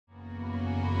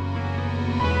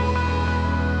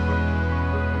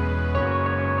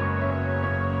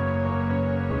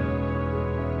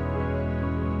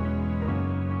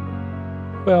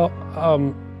Well,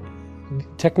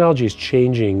 technology is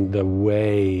changing the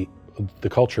way the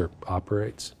culture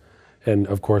operates. And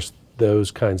of course,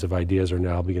 those kinds of ideas are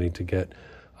now beginning to get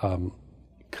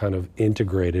kind of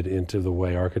integrated into the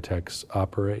way architects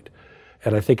operate.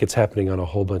 And I think it's happening on a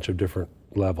whole bunch of different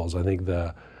levels. I think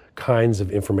the kinds of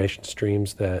information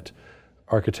streams that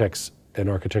architects and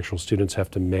architectural students have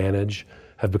to manage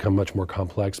have become much more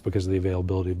complex because of the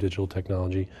availability of digital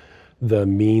technology. The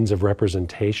means of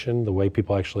representation, the way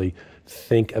people actually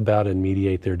think about and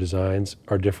mediate their designs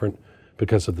are different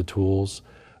because of the tools.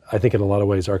 I think in a lot of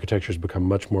ways architecture has become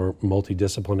much more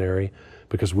multidisciplinary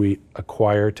because we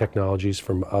acquire technologies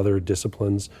from other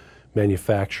disciplines,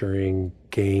 manufacturing,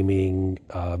 gaming,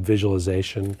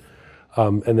 visualization.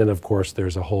 And then of course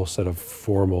there's a whole set of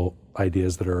formal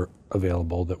ideas that are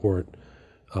available that weren't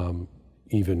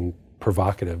even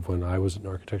provocative when I was an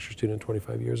architecture student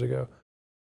 25 years ago.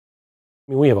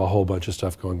 I mean, we have a whole bunch of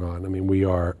stuff going on. I mean, we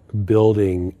are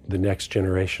building the next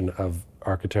generation of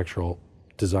architectural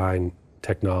design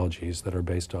technologies that are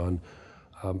based on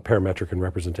parametric and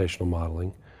representational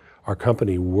modeling. Our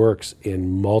company works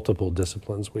in multiple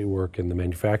disciplines. We work in the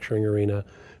manufacturing arena.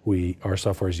 Our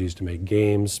software is used to make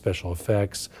games, special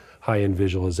effects, high-end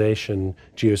visualization,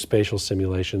 geospatial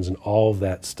simulations, and all of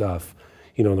that stuff,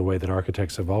 you know, in the way that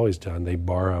architects have always done. They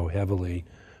borrow heavily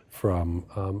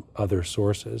from other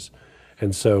sources.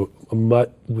 And so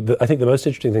I think the most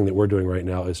interesting thing that we're doing right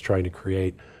now is trying to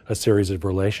create a series of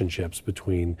relationships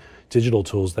between digital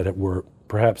tools that were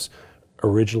perhaps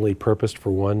originally purposed for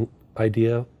one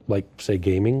idea, like say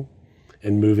gaming,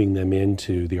 and moving them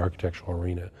into the architectural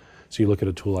arena. So you look at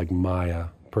a tool like Maya,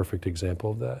 perfect example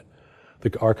of that.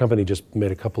 Our company just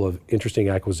made a couple of interesting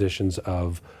acquisitions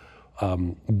of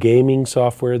gaming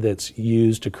software that's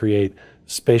used to create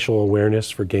spatial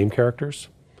awareness for game characters.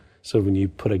 So when you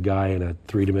put a guy in a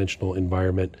three-dimensional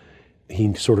environment,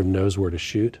 he sort of knows where to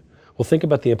shoot. Well, think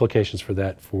about the implications for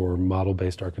that for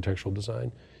model-based architectural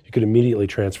design. You could immediately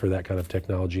transfer that kind of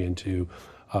technology into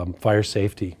fire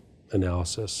safety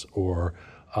analysis or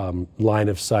line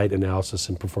of sight analysis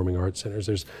in performing arts centers.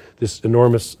 There's this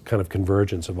enormous kind of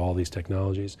convergence of all these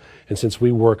technologies. And since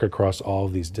we work across all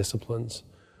of these disciplines,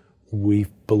 we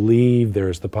believe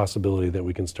there's the possibility that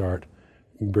we can start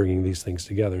bringing these things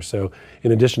together. So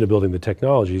in addition to building the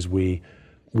technologies, we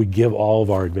give all of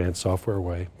our advanced software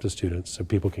away to students so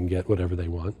people can get whatever they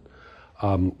want.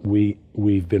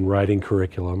 We've been writing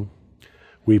curriculum.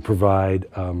 We provide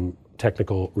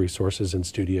technical resources in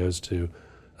studios to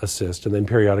assist, and then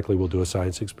periodically we'll do a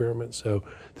science experiment. So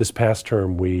this past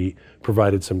term we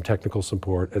provided some technical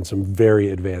support and some very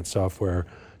advanced software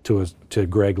to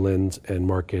Greg Lynn's and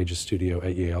Mark Gage's studio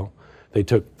at Yale. They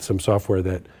took some software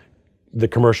that the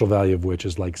commercial value of which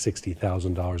is like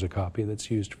 $60,000 a copy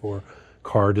that's used for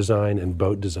car design and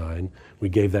boat design. We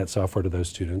gave that software to those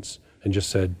students and just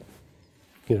said,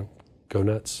 you know, go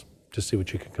nuts, just see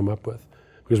what you can come up with.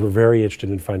 Because we're very interested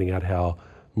in finding out how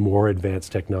more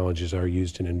advanced technologies are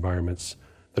used in environments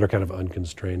that are kind of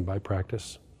unconstrained by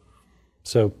practice.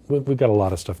 So we've got a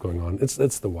lot of stuff going on.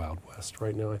 It's the Wild West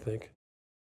right now, I think.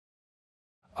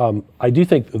 I do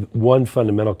think one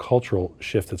fundamental cultural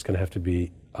shift that's going to have to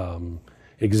be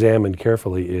examined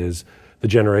carefully is the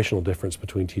generational difference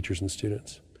between teachers and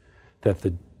students. That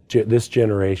this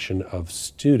generation of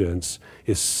students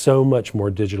is so much more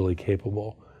digitally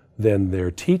capable than their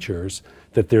teachers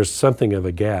that there's something of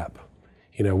a gap.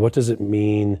 You know, what does it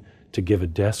mean to give a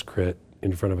desk crit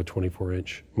in front of a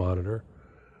 24-inch monitor?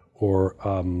 Or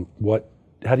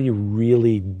how do you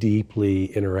really deeply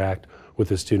interact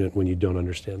with a student when you don't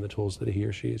understand the tools that he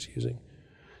or she is using?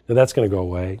 Now that's going to go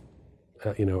away,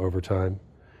 you know, over time.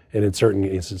 And in certain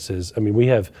instances, I mean, we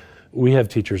have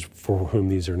teachers for whom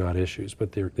these are not issues,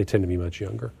 but they tend to be much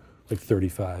younger, like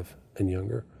 35 and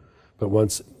younger. But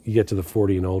once you get to the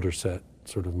 40 and older set,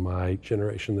 sort of my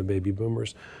generation, the baby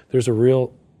boomers, there's a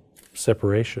real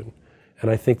separation. And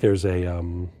I think there's a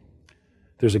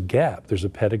gap, there's a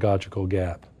pedagogical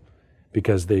gap,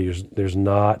 because there's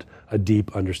not a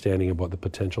deep understanding of what the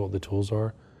potential of the tools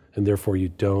are, and therefore you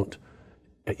don't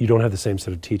have the same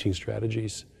set of teaching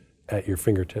strategies at your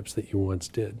fingertips that you once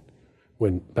did,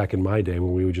 back in my day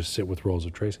when we would just sit with rolls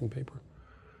of tracing paper.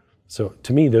 So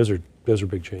to me, those are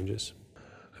big changes.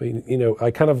 I mean, you know,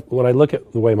 when I look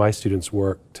at the way my students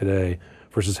work today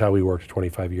versus how we worked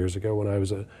 25 years ago when I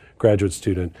was a graduate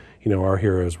student, you know, our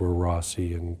heroes were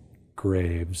Rossi and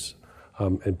Graves,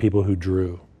 and people who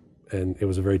drew. And it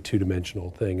was a very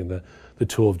two-dimensional thing, and the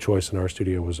tool of choice in our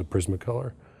studio was a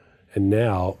Prismacolor. And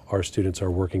now our students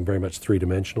are working very much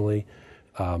three-dimensionally.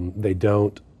 They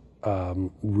don't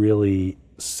really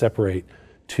separate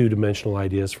two-dimensional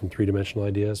ideas from three-dimensional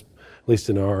ideas. At least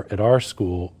at our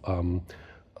school,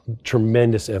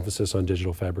 tremendous emphasis on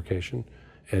digital fabrication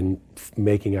and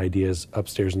making ideas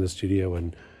upstairs in the studio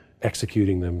and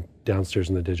executing them downstairs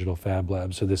in the digital fab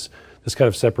lab. So this kind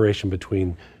of separation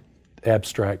between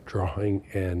abstract drawing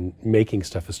and making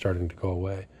stuff is starting to go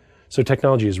away. So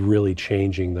technology is really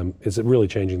changing them. Is it really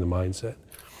changing the mindset?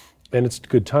 And it's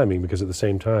good timing because at the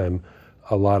same time,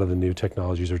 a lot of the new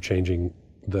technologies are changing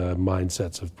the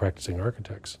mindsets of practicing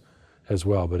architects as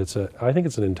well. But I think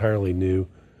it's an entirely new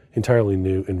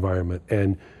environment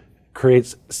and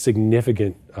creates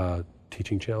significant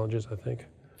teaching challenges, I think.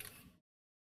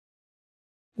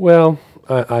 Well,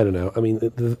 I don't know. I mean,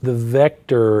 the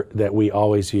vector that we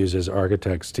always use as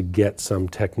architects to get some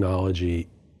technology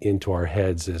into our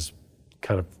heads is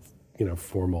kind of,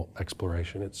 formal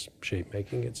exploration. It's shape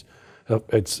making.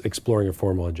 It's exploring a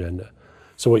formal agenda.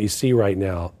 So what you see right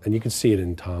now, and you can see it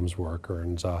in Tom's work or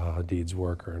in Zaha Hadid's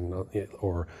work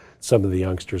or some of the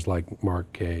youngsters like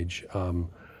Mark Cage,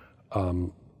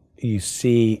 you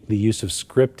see the use of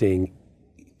scripting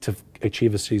to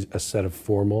achieve a set of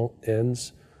formal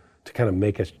ends, to kind of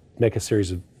make a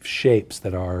series of shapes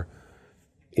that are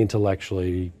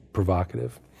intellectually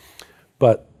provocative.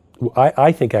 But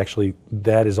I think actually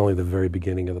that is only the very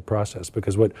beginning of the process,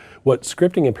 because what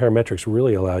scripting and parametrics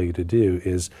really allow you to do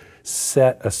is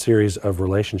set a series of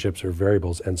relationships or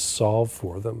variables and solve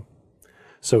for them.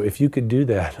 So if you could do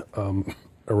that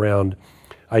around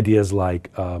ideas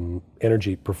like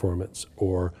energy performance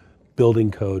or building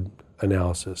code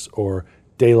analysis or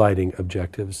daylighting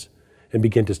objectives, and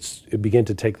begin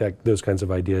to take those kinds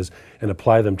of ideas and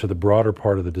apply them to the broader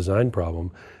part of the design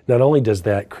problem, not only does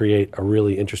that create a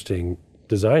really interesting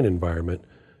design environment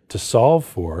to solve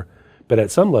for, but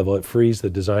at some level it frees the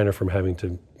designer from having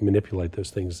to manipulate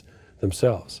those things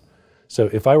themselves. So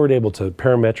if I were able to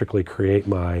parametrically create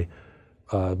my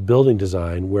building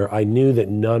design where I knew that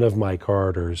none of my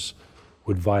corridors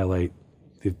would violate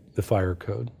the fire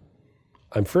code,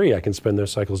 I'm free. I can spend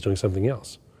those cycles doing something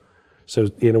else. So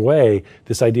in a way,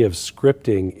 this idea of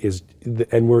scripting is,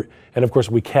 and of course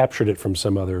we captured it from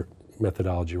some other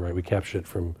methodology, right? We captured it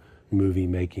from movie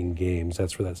making, games.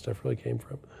 That's where that stuff really came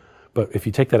from. But if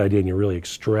you take that idea and you really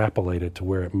extrapolate it to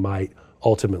where it might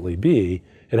ultimately be,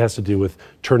 it has to do with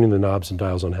turning the knobs and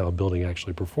dials on how a building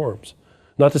actually performs.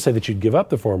 Not to say that you'd give up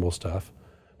the formal stuff,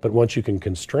 but once you can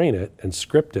constrain it and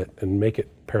script it and make it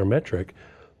parametric,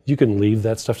 you can leave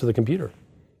that stuff to the computer,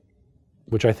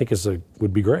 which I think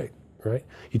would be great. Right?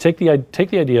 You take the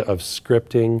idea of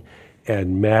scripting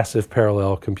and massive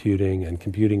parallel computing and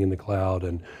computing in the cloud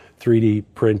and 3D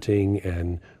printing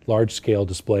and large-scale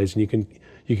displays, and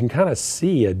you can kind of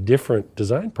see a different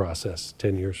design process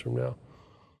 10 years from now.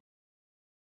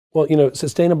 Well,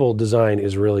 sustainable design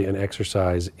is really an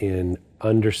exercise in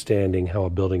understanding how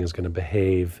a building is going to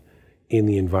behave in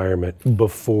the environment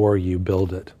before you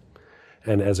build it.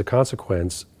 And as a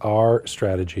consequence, our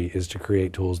strategy is to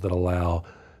create tools that allow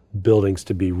buildings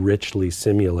to be richly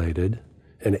simulated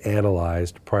and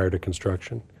analyzed prior to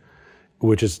construction,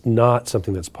 which is not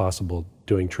something that's possible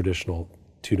doing traditional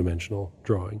two-dimensional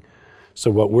drawing. So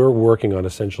what we're working on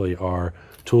essentially are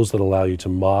tools that allow you to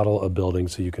model a building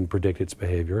so you can predict its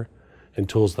behavior, and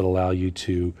tools that allow you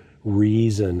to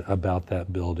reason about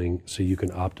that building so you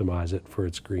can optimize it for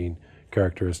its green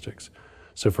characteristics.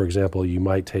 So for example, you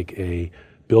might take a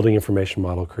building information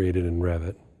model created in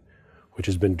Revit, which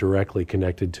has been directly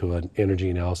connected to an energy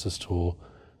analysis tool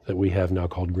that we have now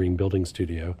called Green Building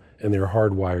Studio, and they're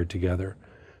hardwired together.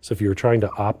 So if you were trying to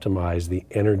optimize the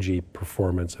energy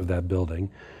performance of that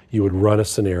building, you would run a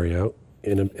scenario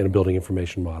in a building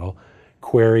information model,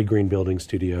 query Green Building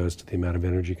Studio as to the amount of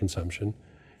energy consumption,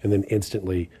 and then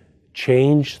instantly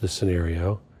change the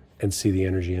scenario and see the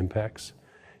energy impacts.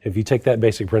 If you take that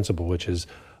basic principle, which is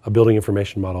a building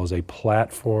information model is a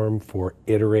platform for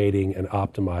iterating and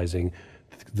optimizing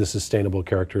the sustainable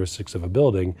characteristics of a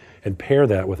building, and pair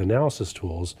that with analysis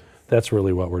tools, that's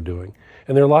really what we're doing.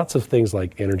 And there are lots of things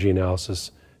like energy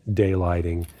analysis,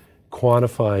 daylighting,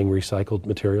 quantifying recycled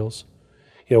materials.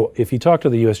 If you talk to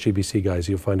the USGBC guys,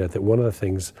 you'll find out that one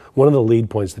of the lead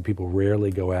points that people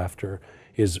rarely go after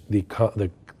is the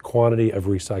quantity of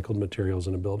recycled materials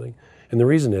in a building. And the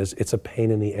reason is it's a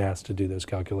pain in the ass to do those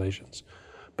calculations.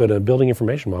 But a building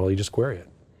information model, you just query it.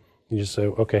 You just say,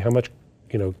 okay, how much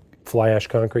fly ash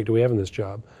concrete do we have in this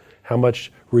job? How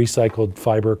much recycled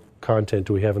fiber content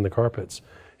do we have in the carpets?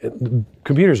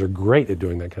 Computers are great at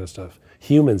doing that kind of stuff.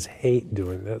 Humans hate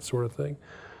doing that sort of thing.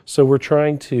 So we're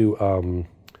trying to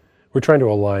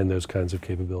align those kinds of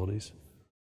capabilities.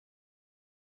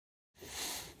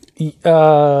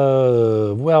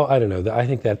 Well, I don't know. I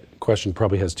think that question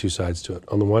probably has two sides to it.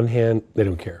 On the one hand, they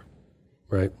don't care,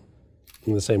 right?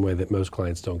 In the same way that most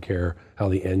clients don't care how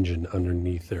the engine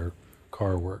underneath their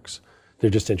car works. They're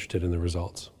just interested in the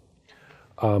results.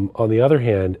 On the other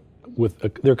hand,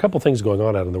 there are a couple things going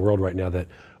on out in the world right now that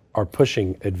are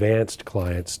pushing advanced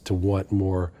clients to want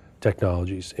more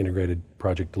technologies, integrated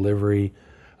project delivery,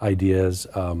 ideas,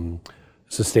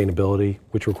 sustainability,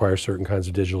 which requires certain kinds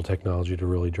of digital technology to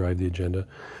really drive the agenda.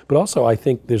 But also, I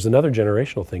think there's another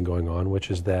generational thing going on, which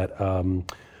is that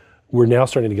we're now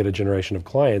starting to get a generation of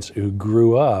clients who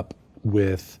grew up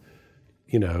with,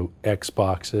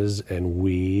 Xboxes and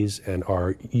Wiis and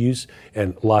are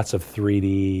and lots of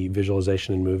 3D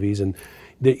visualization in movies, and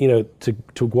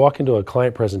to walk into a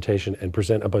client presentation and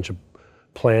present a bunch of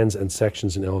plans and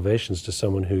sections and elevations to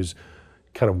someone whose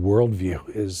kind of worldview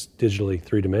is digitally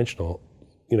three-dimensional,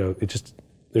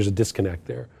 there's a disconnect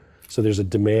there. So there's a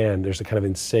demand, there's a kind of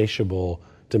insatiable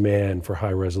demand for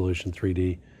high-resolution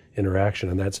 3D interaction,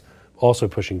 and that's also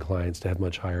pushing clients to have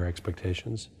much higher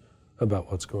expectations about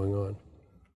what's going on.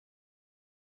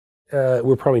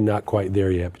 We're probably not quite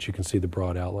there yet, but you can see the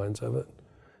broad outlines of it.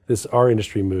 Our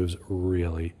industry moves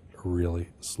really, really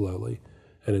slowly,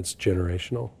 and it's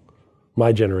generational.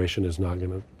 My generation is not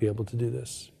going to be able to do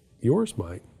this. Yours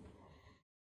might.